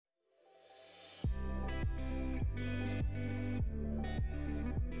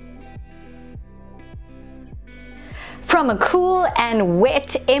From a cool and wet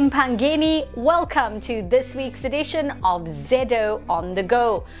Empangeni, welcome to this week's edition of Zedo on the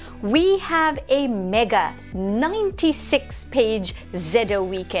Go. We have a mega 96-page Zedo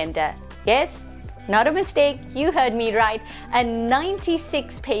Weekender. Yes, not a mistake, you heard me right, a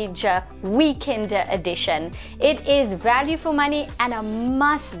 96-page Weekender edition. It is value for money and a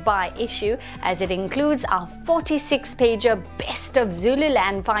must-buy issue as it includes our 46-pager Best of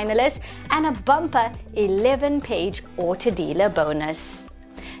Zululand finalists and a bumper 11-page Auto Dealer bonus.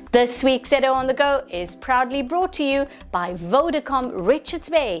 This week's Zedo on the Go is proudly brought to you by Vodacom Richards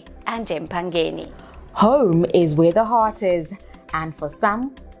Bay and Empangeni. Home is where the heart is, and for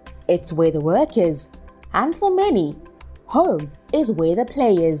some, it's where the work is, and for many, home is where the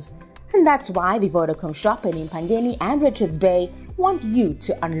play is. And that's why the Vodacom shop in Empangeni and Richards Bay want you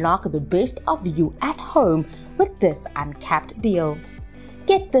to unlock the best of you at home with this uncapped deal.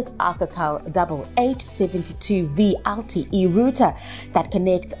 Get this Alcatel 8872V LTE router that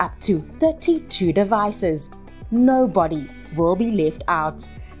connects up to 32 devices. Nobody will be left out.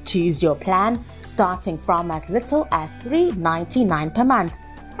 Choose your plan starting from as little as $3.99 per month.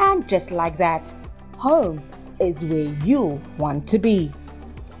 And just like that, home is where you want to be.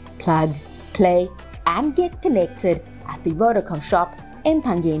 Plug, play, and get connected at the Vodacom shop in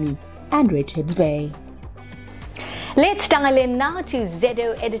Empangeni and Richards Bay. Let's dial in now to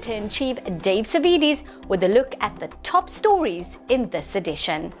Zedo Editor-in-Chief Dave Savides with a look at the top stories in this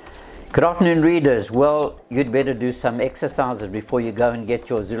edition. Good afternoon, readers. Well, you'd better do some exercises before you go and get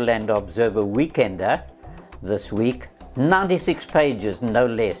your Zululand Observer Weekender this week. 96 pages, no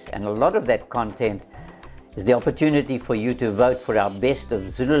less, and a lot of that content is the opportunity for you to vote for our Best of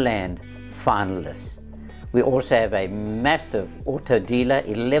Zululand finalists. We also have a massive auto dealer,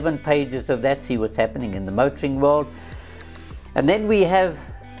 11 pages of that, see what's happening in the motoring world. And then we have,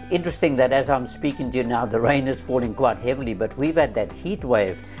 interesting that as I'm speaking to you now, the rain is falling quite heavily, but we've had that heat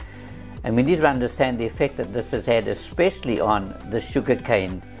wave, and we need to understand the effect that this has had, especially on the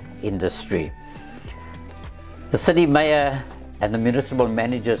sugarcane industry. The city mayor and the municipal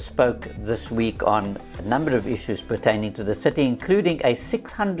manager spoke this week on a number of issues pertaining to the city, including a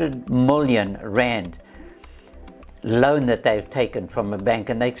 600 million rand loan that they've taken from a bank,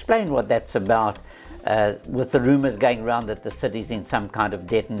 and they explained what that's about, with the rumours going around that the city's in some kind of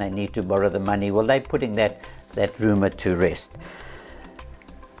debt and they need to borrow the money. Well, they're putting that rumour to rest.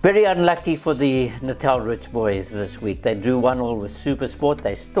 Very unlucky for the Natal Rich Boys this week. They drew 1-1 with SuperSport.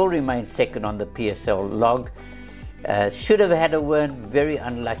 They still remain second on the PSL log. Should have had a win, very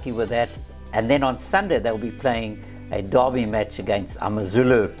unlucky with that. And then on Sunday they'll be playing a derby match against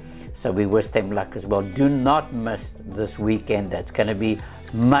AmaZulu, so we wish them luck as well. Do not miss this weekend. That's going to be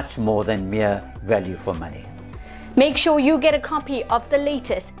much more than mere value for money. Make sure you get a copy of the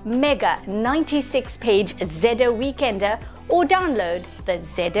latest mega 96-page Zedo Weekender or download the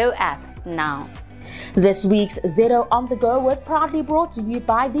Zedo app now. This week's Zedo on the Go was proudly brought to you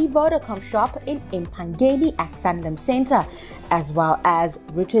by the Vodacom shop in Empangeni at Sanlam Centre, as well as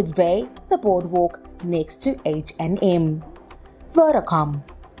Richards Bay, the boardwalk next to H&M. Vodacom,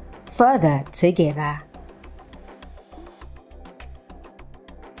 further together.